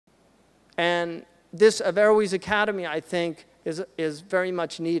And this Averroes Academy, I think, is very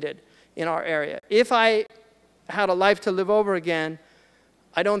much needed in our area. If I had a life to live over again,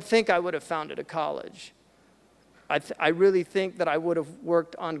 I don't think I would have founded a college. I really think that I would have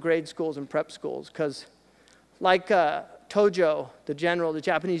worked on grade schools and prep schools, because like Tojo, the general, the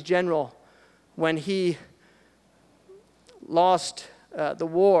Japanese general, when he lost the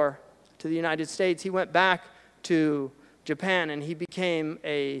war to the United States, he went back to Japan and he became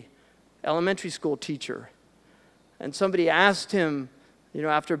an elementary school teacher. And somebody asked him, you know,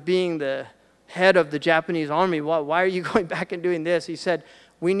 after being the head of the Japanese army, why are you going back and doing this? He said,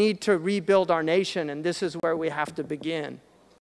 we need to rebuild our nation, and this is where we have to begin.